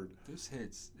 1,300. This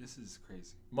hits. This is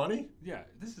crazy. Money? Yeah,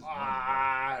 this is.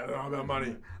 I don't know about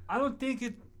money. I don't think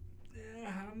it.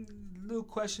 I'm a little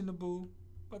questionable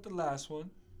about the last one,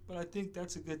 but I think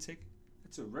that's a good ticket.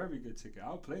 It's a very good ticket.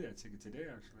 I'll play that ticket today,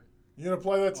 actually. You going to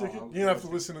play that Oh, ticket? I'll You're play going to have that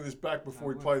to listen to this back before I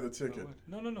we would. play the I ticket. would.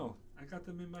 No. I got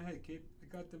them in my head, kid.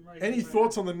 I got them right. Any here in my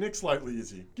thoughts head. on the Knicks lately,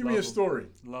 Izzy? Give me Love a 'em. story.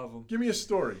 Love them. Give me a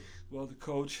story. Well,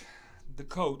 the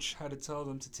coach had to tell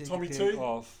them to take Tommy a day T?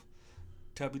 off.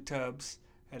 Tubby Tubbs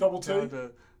had Double to tell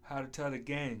T? how to tell the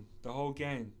gang, the whole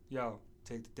gang, yo,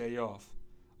 take the day off.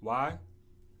 Why?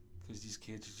 Because these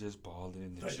kids are just balling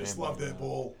in the They gym. just love right their now.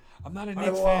 ball. I'm not a I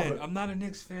Knicks love fan. it. I'm not a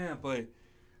Knicks fan, but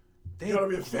They gotta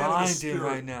be a fan of the grinding spirit.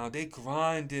 right now. They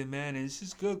grinding, man, and it's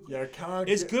just good. Yeah,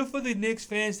 It's good for the Knicks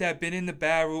fans that have been in the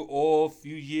barrel all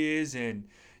few years, and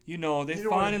they're You know what-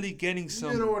 finally getting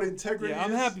some. You know what integrity Yeah,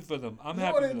 I'm is? happy for them. I'm You know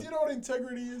happy what- for Do them. you know what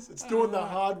integrity is? It's doing the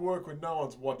hard work when no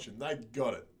one's watching. They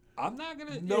got it. I'm not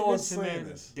gonna. No hey, one's listen, saying man.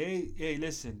 this.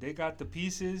 Listen. They got the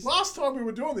pieces. Last time we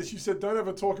were doing this, you said don't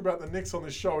ever talk about the Knicks on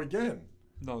this show again.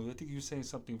 No, I think you were saying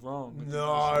something wrong. I think No,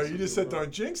 were you saying just something said wrong.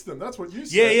 don't jinx them. That's what you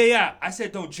said. Yeah. I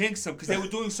said don't jinx them because they were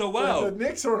doing so well. The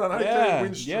Knicks are on an 8-game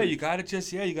win streak. Yeah, you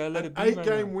gotta let it be. An right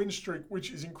 8-game now. win streak, which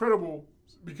is incredible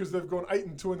because they've gone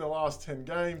 8-2 in the last 10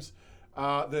 games.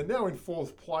 They're now in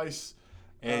 4th place.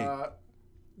 Hey,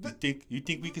 you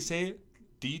think we could say it?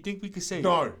 Do you think we could say it?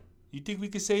 No. You think we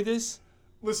could say this?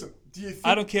 Listen, do you think...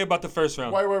 I don't care about the first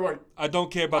round. Wait. I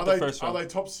don't care about the first round. Are they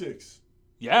top 6?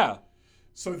 Yeah.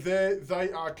 So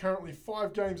they are currently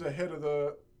 5 games ahead of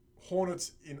the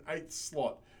Hornets in 8th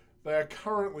slot. They are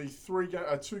currently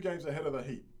 2 games ahead of the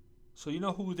Heat. So you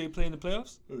know who they play in the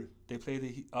playoffs? Who? They play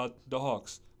the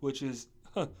Hawks, which is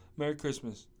Merry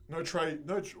Christmas. No trade.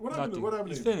 What happened? Nothing. What happened?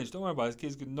 He's to him? finished. Don't worry about it. This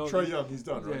kid's good. No, Trae Young, he's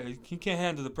done, yeah, right? he can't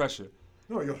handle the pressure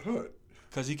No, he got hurt.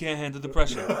 because he can't handle the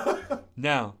pressure.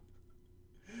 Now,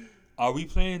 are we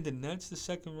playing the Nets the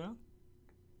second round?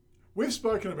 We've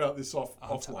spoken about this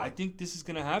offline. I think this is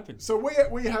gonna happen. So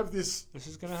we have this This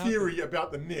is gonna theory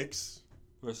about the Knicks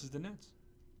versus the Nets.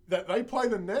 that they play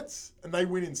the Nets and they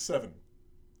win in 7.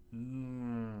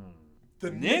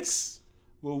 The Knicks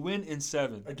will win in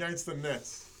 7. against the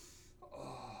Nets.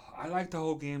 I like the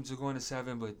whole game to going to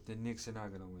 7, but the Knicks are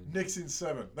not gonna win. Knicks in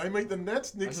 7. They meet the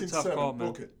Nets. Knicks That's a in tough 7. call, man.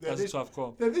 Book it. That's a tough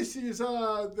call. They're this year's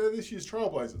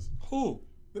Trailblazers. Who?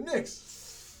 The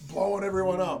Knicks blowing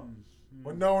everyone up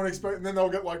when no one expects, and then they'll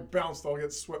get bounced. They'll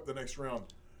get swept the next round.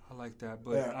 I like that,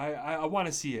 but Yeah. I want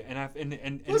to see it,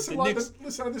 and Listen, the Knicks.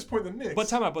 listen. At this point, the Knicks. But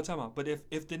time out. But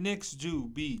if the Knicks do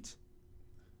beat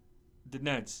the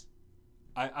Nets,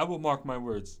 I will mark my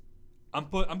words. I'm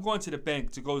going to the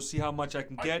bank to go see how much I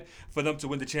can get for them to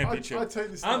win the championship. I tell you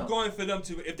this I'm now. going for them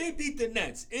to, if they beat the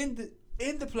Nets in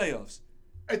the playoffs.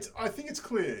 I think it's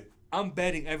clear. I'm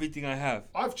betting everything I have.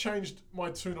 I've changed my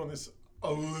tune on this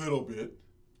a little bit.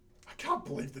 I can't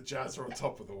believe the Jazz are on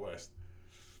top of the West.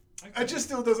 It just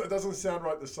still doesn't sound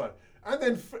right to say. And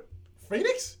then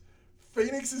Phoenix?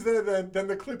 Phoenix is there then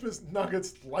the Clippers,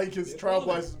 Nuggets, Lakers,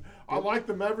 Trailblazers. I like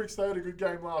the Mavericks. They had a good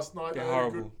game last night. They're They had a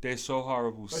horrible. good- They're so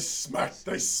horrible. They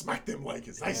smacked them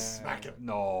Lakers. They smack them.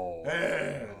 No.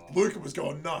 Yeah. Luka was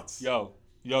going nuts. Yo,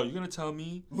 you're gonna tell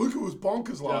me? Luka was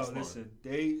bonkers last night. Listen,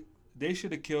 they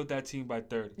should have killed that team by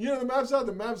 30. You know the Mavs are?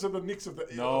 The Mavs are the Knicks of the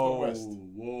West.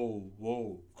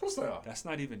 Whoa. Of course they are. That's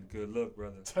not even a good look,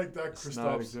 brother. Take that, That's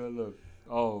not a Kristaps. good look.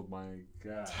 Oh my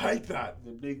God. Take that.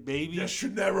 The big baby. You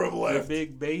should never have The left.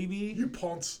 big baby. You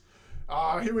ponce.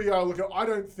 Here we go. Look, I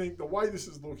don't think the way this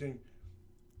is looking,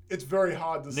 it's very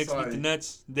hard to Knicks say. with the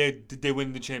Nets. They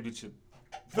win the championship.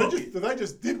 They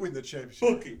just did win the championship.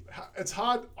 Book it. It's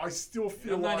hard. I still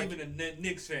feel I'm like. not even a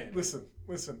Knicks fan. Listen.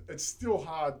 It's still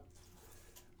hard.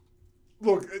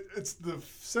 Look, it's the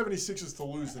 76ers to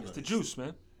lose in It's it. the juice,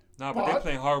 man. Nah, but they're But-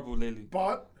 playing horrible lately.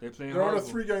 But They're playing they're on a horrible.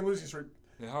 3-game losing streak.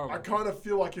 They're horrible. I kind of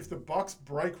feel like if the Bucks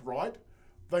break right,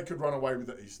 they could run away with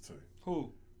the East too.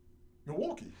 Who?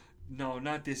 Milwaukee. No,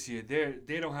 not this year.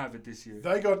 They don't have it this year.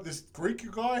 They got this Greek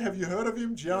guy. Have you heard of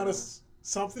him? Giannis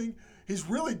something. He's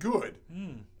really good.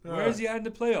 Where is he at in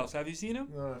the playoffs? Have you seen him?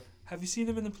 No. Have you seen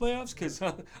him in the playoffs? Because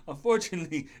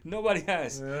unfortunately, nobody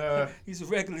has. Yeah. He's a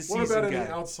regular What season about any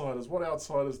guy. outsiders? What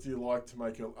outsiders do you like to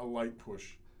make a late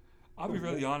push? I'll be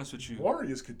really honest with you.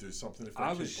 Warriors could do something if they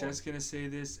I keep was on. just gonna say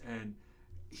this, and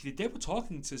they were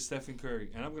talking to Stephen Curry,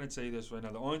 and I'm gonna tell you this right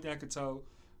now. The only thing I could tell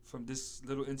from this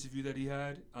little interview that he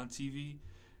had on TV,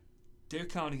 they're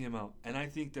counting him out, and I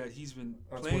think that he's been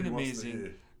That's playing what he wants to amazing.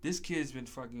 hear. This kid's been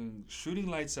fucking shooting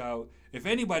lights out. If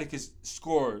anybody could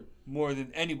score more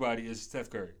than anybody, is Steph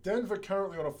Curry. Denver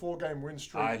currently on a 4-game win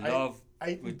streak. I love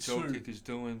eight what and Jokic 2. is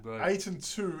doing, but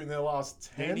 8-2 in their last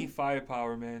they 10. need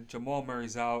firepower, man. Jamal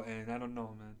Murray's out, and I don't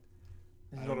know, man.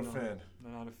 You're I not a don't know. fan.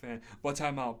 I'm not a fan. But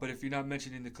time out. But if you're not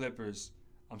mentioning the Clippers,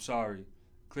 I'm sorry.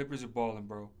 Clippers are balling,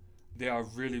 bro. They are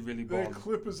really, really The balling.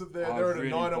 Clippers are there. Are They're at really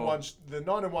a 9-1. balling. They're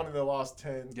 9-1 in their last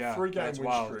 10. Yeah, 3-game that's win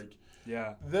wild. streak.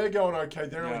 Yeah. They're going okay.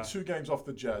 They're Yeah. only 2 games off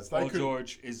the Jazz. They Paul could.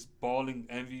 George is balling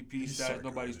MVP He's stats. so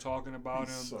Nobody's good. talking about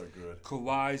He's him. so good.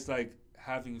 Kawhi's like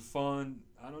having fun.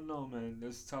 I don't know, man.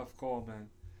 That's a tough call, man.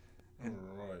 And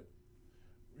All right.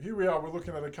 Here we are. We're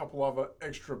looking at a couple other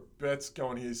extra bets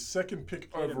going here. Second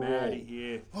pick get him overall. outta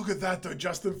here. Look at that, though.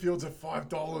 Justin Fields at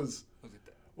 $5. Look at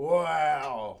that.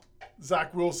 Wow.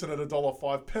 Zach Wilson at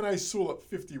 $1.05. Penei Sewell at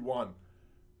 51.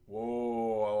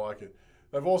 Whoa, I like it.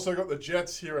 They've also got the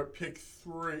Jets here at pick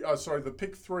 3. Oh, sorry, the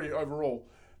pick 3 overall.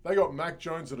 They got Mac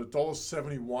Jones at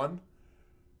 $1.71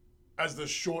 as the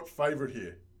short favourite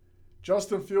here.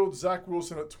 Justin Fields, Zach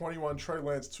Wilson at 21, Trey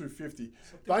Lance 250.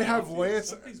 They have Lance.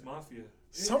 Something's mafia.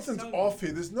 Something's off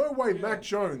here. There's no way Mac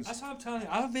Jones. That's what I'm telling you.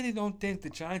 I really don't think the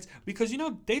Giants, because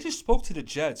they just spoke to the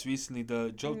Jets recently,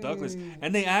 the Joe Douglas,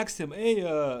 and they asked him, "Hey,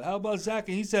 how about Zach?"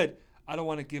 And he said, "I don't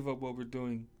want to give up what we're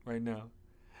doing right now."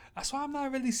 That's why I'm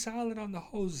not really solid on the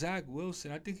whole Zach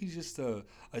Wilson. I think he's just a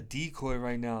decoy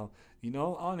right now.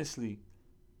 Honestly.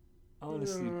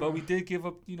 But we did give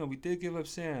up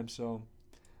Sam, so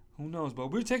who knows? But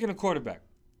we're taking a quarterback.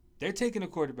 They're taking a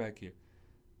quarterback here.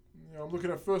 I'm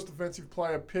looking at first defensive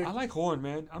player pick. I like Horn,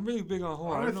 man. I'm really big on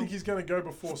Horn. I don't think he's going to go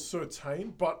before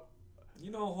Surtain, but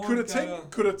Horn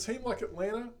could a team like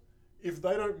Atlanta, if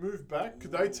they don't move back,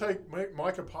 could they take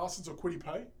Micah Parsons or Kwity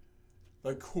Paye?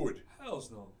 They could.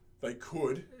 Hells no. They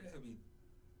could.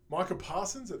 Micah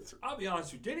Parsons at I'll be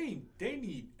honest with you. They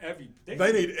need everything.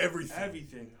 They need everything.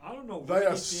 Everything. I don't know. They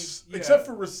are, except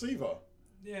for receiver.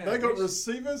 Yeah. They got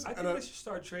receivers. I think they should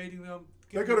start trading them.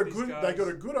 They got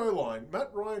a good O-line. Matt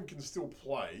Ryan can still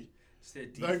play. It's their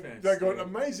defense. They got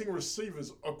amazing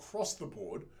receivers across the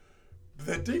board. But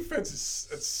their defense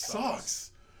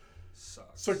sucks.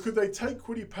 So could they take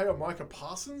Kwity Paye or Micah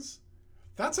Parsons?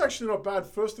 That's actually not bad.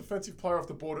 First defensive player off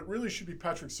the board. It really should be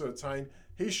Patrick Surtain.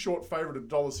 He's short favourite at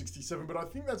 $1.67, but I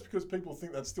think that's because people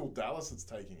think that's still Dallas that's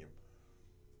taking him.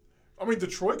 I mean,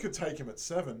 Detroit could take him at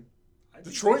 7.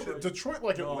 Detroit,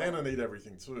 Atlanta need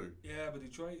everything too. Yeah, but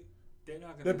Detroit, they're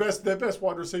not going to. Their best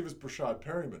wide receiver is Brashad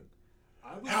Perryman.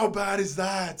 How bad is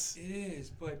that? It is,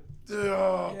 but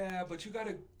but you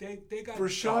gotta. They got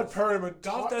Brashad Perryman.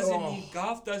 Goff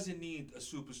doesn't need a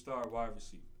superstar wide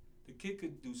receiver. The kid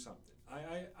could do something.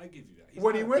 I give you that.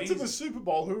 When he went to the Super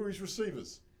Bowl, who were his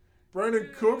receivers? Brandon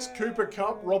Cooks, Cooper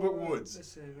Kupp, Robert Woods.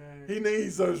 Listen, man. He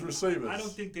needs those receivers. I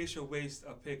don't think they should waste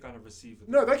a pick on a receiver.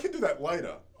 No, they can do that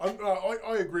later.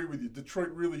 I agree with you.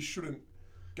 Detroit really shouldn't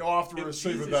go after a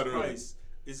receiver that early. Price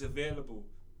is available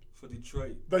for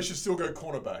Detroit. They should still go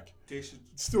cornerback. They should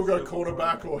still go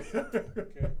cornerback.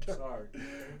 Okay, sorry.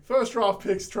 First draft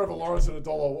picks, Trevor Lawrence at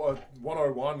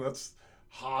 $1.01. That's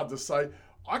hard to say.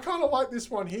 I kind of like this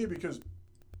one here because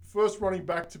first running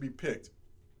back to be picked.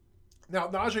 Now,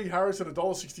 Najee Harris at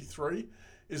 $1.63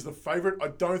 is the favorite. I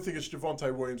don't think it's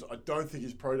Javonte Williams. I don't think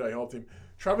his pro day helped him.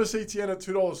 Travis Etienne at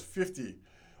 $2.50.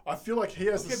 I feel like he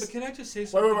has. Okay, but can I just say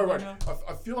something? Wait.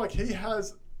 I feel like he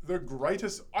has the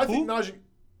greatest. I think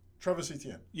Travis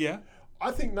Etienne. Yeah.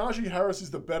 I think Najee Harris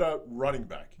is the better running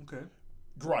back. Okay.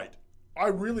 Great. I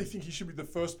really think he should be the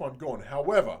first one gone.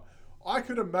 However, I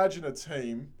could imagine a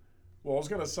team. Well, I was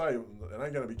going to say it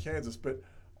ain't going to be Kansas, but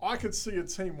I could see a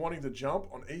team wanting to jump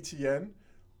on Etienne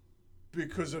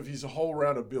because of his whole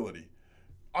round ability.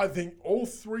 I think all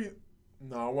three.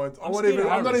 No, I won't.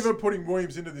 I'm not even putting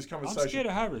Williams into this conversation. I'm scared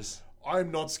of Harris. I'm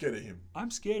not scared of him.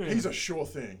 I'm scared of him. He's a sure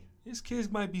thing. His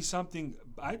kids might be something.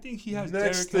 I think he has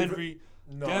Derrick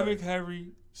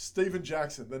Henry. Steven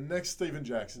Jackson. The next Steven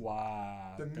Jackson.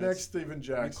 Wow. Next Steven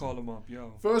Jackson. Let me call him up,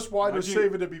 yo. First wide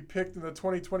receiver to be picked in the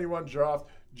 2021 draft.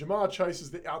 Jamar Chase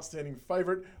is the outstanding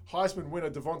favorite. Heisman winner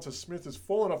Devonta Smith has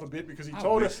fallen off a bit because he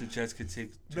told us the Jets could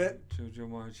take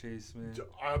Jamar Chase, man.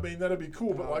 I mean, that'd be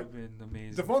cool, but like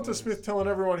amazing Devonta Smith telling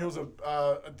everyone he was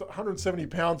 170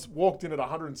 pounds, walked in at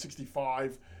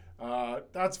 165.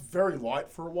 That's very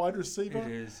light for a wide receiver. It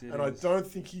is. I don't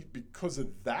think because of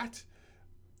that.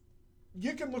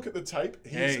 You can look at the tape.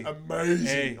 He's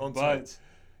amazing on tape.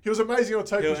 He was amazing on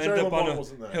tape because Jalen Waddle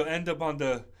wasn't there. He'll end up on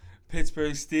the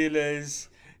Pittsburgh Steelers.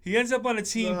 He ends up on a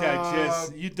team that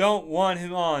just you don't want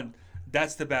him on.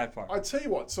 That's the bad part. I tell you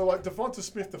what. So like Devonta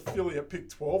Smith to Philly at pick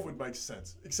 12 would make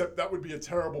sense. Except that would be a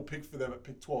terrible pick for them at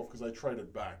pick 12 because they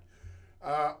traded back.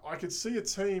 I could see a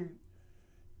team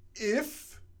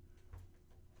if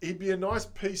he'd be a nice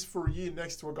piece for a year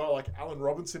next to a guy like Allen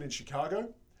Robinson in Chicago.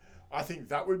 I think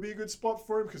that would be a good spot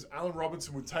for him because Allen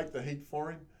Robinson would take the heat for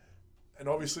him. And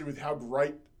obviously with how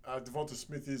great Devonta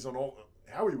Smith is on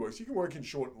how he works, he can work in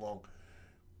short and long.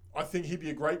 I think he'd be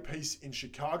a great piece in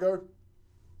Chicago.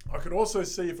 I could also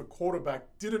see if a quarterback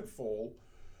didn't fall.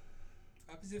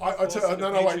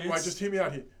 Wait, just hear me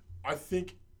out here. I don't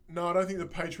think the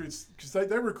Patriots, because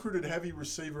they recruited heavy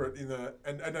receiver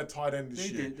and a tight end this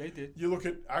year. They did. You look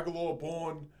at Aguilar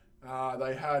Bourne.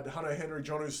 They had Hunter Henry,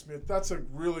 Jonnu Smith. That's a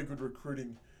really good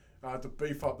recruiting to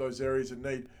beef up those areas of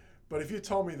need. But if you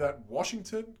told me that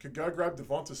Washington could go grab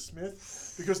Devonta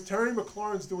Smith, because Terry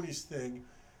McLaurin's doing his thing.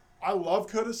 I love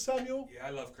Curtis Samuel. Yeah,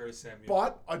 I love Curtis Samuel.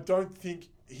 But I don't think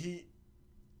he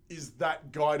is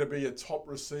that guy to be a top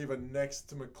receiver next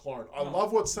to McLaurin. I No,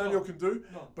 love what Samuel no, can do,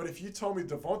 no. but if you told me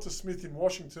Devonta Smith in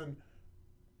Washington,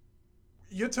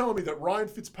 you're telling me that Ryan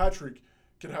Fitzpatrick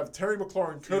can have Terry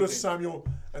McLaurin, Curtis Samuel,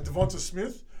 and Devonta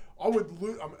Smith, I would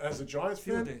as a Giants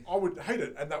Field fan, day. I would hate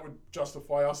it, and that would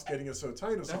justify us getting a Surtain or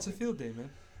something. That's a field day, man.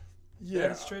 Yeah,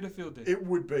 That's straight a field day. it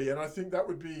would be, and I think that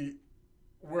would be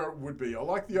where it would be. I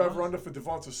like the over-under for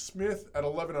Devonta Smith at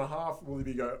 11.5. Will he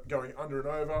be going under and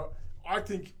over? I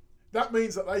think that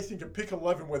means that they think at pick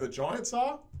 11 where the Giants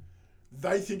are,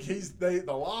 they think the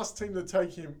last team to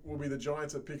take him will be the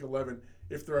Giants at pick 11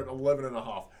 if they're at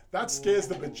 11.5. That scares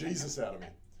the bejesus out of me.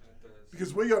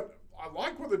 Because I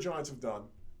like what the Giants have done.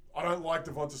 I don't like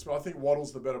Devonta Smith. I think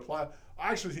Waddle's the better player. I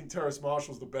actually think Terrace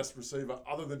Marshall's the best receiver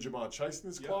other than Jamar Chase in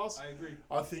this class. I agree.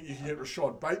 I think you can get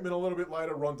Rashad Bateman a little bit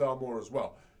later, Rondale Moore as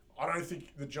well. I don't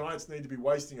think the Giants need to be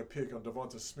wasting a pick on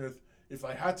Devonta Smith. If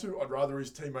they had to, I'd rather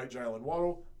his teammate Jalen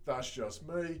Waddle. That's just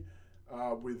me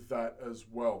with that as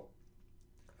well.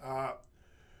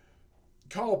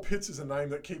 Kyle Pitts is a name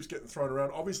that keeps getting thrown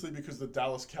around, obviously because the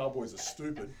Dallas Cowboys are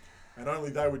stupid, and only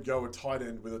they would go a tight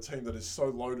end with a team that is so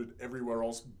loaded everywhere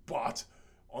else but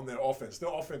on their offense.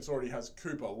 Their offense already has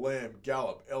Cooper, Lamb,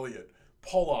 Gallup, Elliott,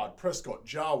 Pollard, Prescott,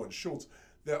 Jarwin, Schultz.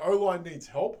 Their O-line needs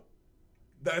help.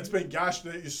 It's been gashed.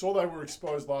 You saw they were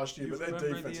exposed last year, but their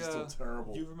defense is still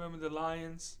terrible. You remember the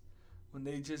Lions when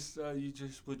they just you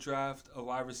just would draft a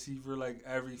wide receiver like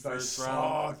every first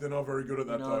round? They're not very good at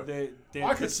that, though.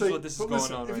 I could see what this is going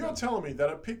on if right you're now. telling me that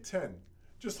at pick 10,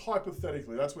 just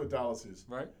hypothetically, that's where Dallas is.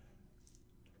 Right?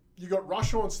 You got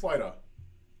Rashawn Slater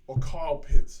or Kyle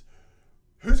Pitts.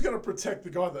 Who's going to protect the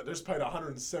guy that just paid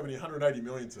 170, 180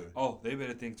 million to? Oh, they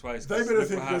better think twice. They better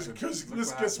think, because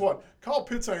guess what? Kyle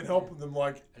Pitts ain't helping them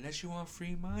like... Unless you want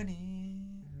free money.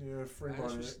 Yeah, free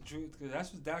money.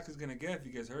 That's what Dak is going to get if he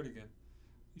gets hurt again.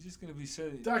 He's just going to be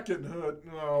silly. Dak getting hurt?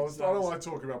 No, I don't like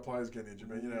talking about players getting injured,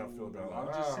 man. You know how I feel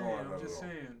about that. I'm just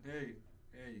saying. Hey,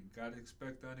 you got to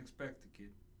expect the unexpected, kid.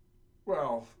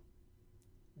 Well,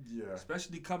 yeah.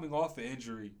 Especially coming off an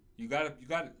injury. You got.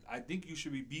 I think you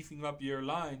should be beefing up your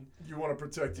line. You want to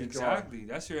protect your guy. Exactly.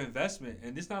 That's your investment.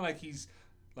 And it's not like he's,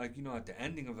 at the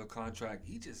ending of the contract.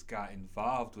 He just got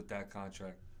involved with that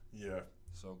contract. Yeah.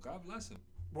 So God bless him.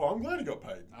 Well, I'm glad he got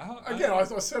paid. I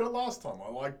said it last time.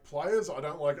 I like players, I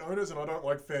don't like owners, and I don't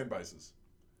like fan bases.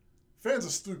 Fans are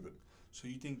stupid. So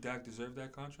you think Dak deserved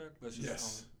that contract?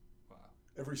 Yes. Wow.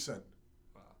 Every cent.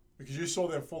 Wow. Because you saw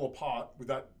them fall apart with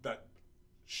that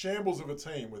shambles of a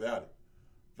team without him.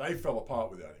 They fell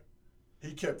apart without him.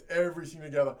 He kept everything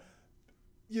together.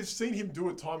 You've seen him do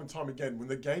it time and time again. When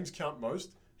the games count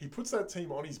most, he puts that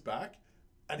team on his back,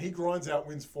 and he grinds out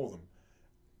wins for them.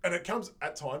 And it comes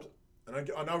at times...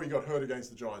 And I know he got hurt against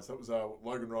the Giants. That was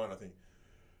Logan Ryan, I think.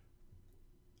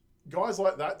 Guys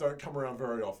like that don't come around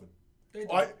very often.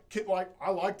 I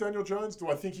like Daniel Jones. Do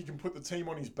I think he can put the team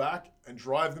on his back and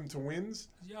drive them to wins?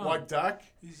 Like Dak?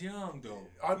 He's young, though.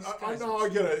 I know, I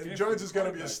get it. Jones is going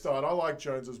to be a stud. I like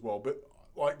Jones as well. But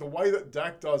like the way that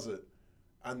Dak does it,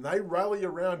 and they rally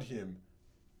around him,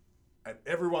 and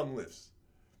everyone lifts.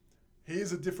 He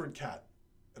is a different cat.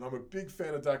 And I'm a big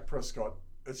fan of Dak Prescott.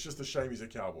 It's just a shame he's a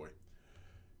Cowboy.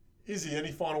 Izzy,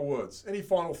 any final words? Any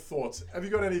final thoughts? Have you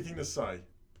got anything to say?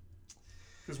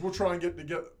 Because we'll try and get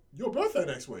together. Your birthday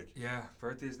next week. Yeah,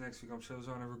 birthday's next week. I'm still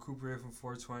trying to recuperate from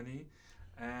 420.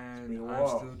 And I'm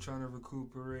still trying to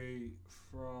recuperate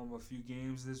from a few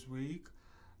games this week.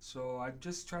 So I'm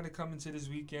just trying to come into this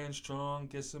weekend strong,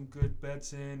 get some good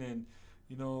bets in. And,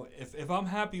 if I'm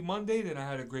happy Monday, then I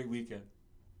had a great weekend.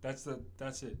 That's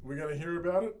it. We're going to hear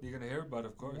about it? You're going to hear about it,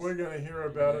 of course. We're going to hear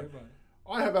about it.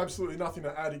 I have absolutely nothing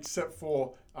to add except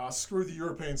for screw the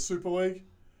European Super League.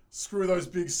 Screw those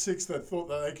big six that thought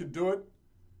that they could do it.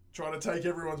 Trying to take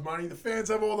everyone's money. The fans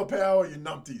have all the power, you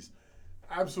numpties.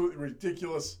 Absolutely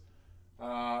ridiculous.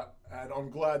 And I'm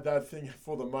glad that thing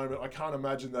for the moment. I can't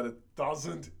imagine that it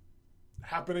doesn't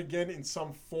happen again in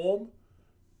some form.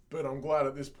 But I'm glad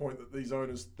at this point that these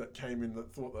owners that came in that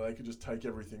thought that they could just take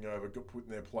everything over, got put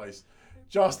in their place.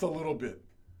 Just a little bit.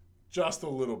 Just a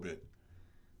little bit.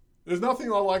 There's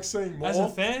nothing I like seeing more. As a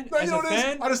fan?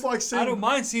 I just like seeing... I don't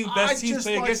mind seeing best teams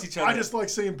play against each other. I just like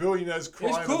seeing billionaires cry.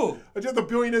 It's cool. The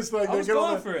billionaires, they get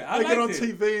on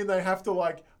TV and they have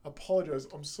to, apologize.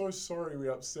 I'm so sorry we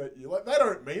upset you. They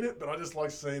don't mean it, but I just like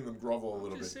seeing them grovel a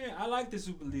little bit. Saying, I like the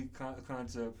Super League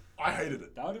concept. I hated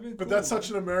it. That would have been cool. But that's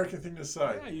such an American thing to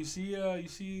say. Yeah, you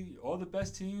see all the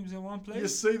best teams in one place. You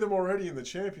see them already in the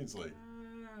Champions League.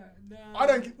 No. I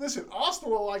don't... Listen,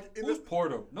 Arsenal are Who's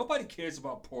Porto? Nobody cares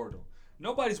about Porto.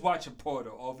 Nobody's watching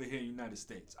Porto over here in the United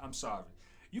States. I'm sorry.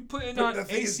 You putting But on the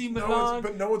thing AC is, Milan,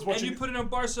 but no one's and watching. you putting on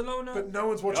Barcelona. But no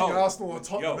one's watching Arsenal or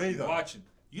Tottenham either. Watching.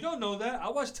 You don't know that. I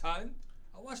watch Tottenham.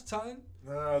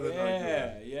 No, they're not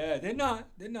good. Yeah, they're not.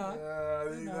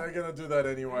 They're gonna do that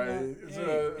anyway. It's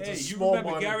a you small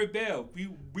remember money. Gareth Bale?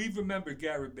 We remember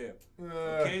Gareth Bale.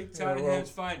 Okay, yeah, Tottenham's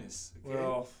finest. Okay?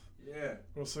 Well, yeah,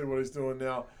 we'll see what he's doing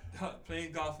now.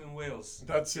 playing golf in Wales.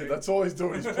 That's it. That's all he's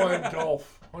doing. He's playing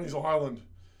golf on his island.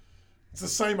 It's the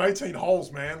same 18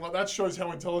 holes, man. Like that shows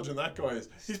how intelligent that guy is.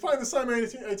 He's playing the same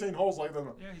 18 holes like them.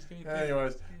 Yeah, he's getting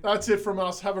Anyways, that's it from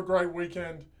us. Have a great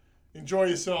weekend. Enjoy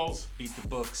yourselves. Beat the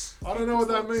books. I don't know what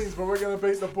that means, but we're going to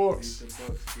beat the books. Beat the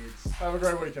books, kids. Have a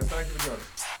great weekend. Thank you for joining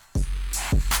us.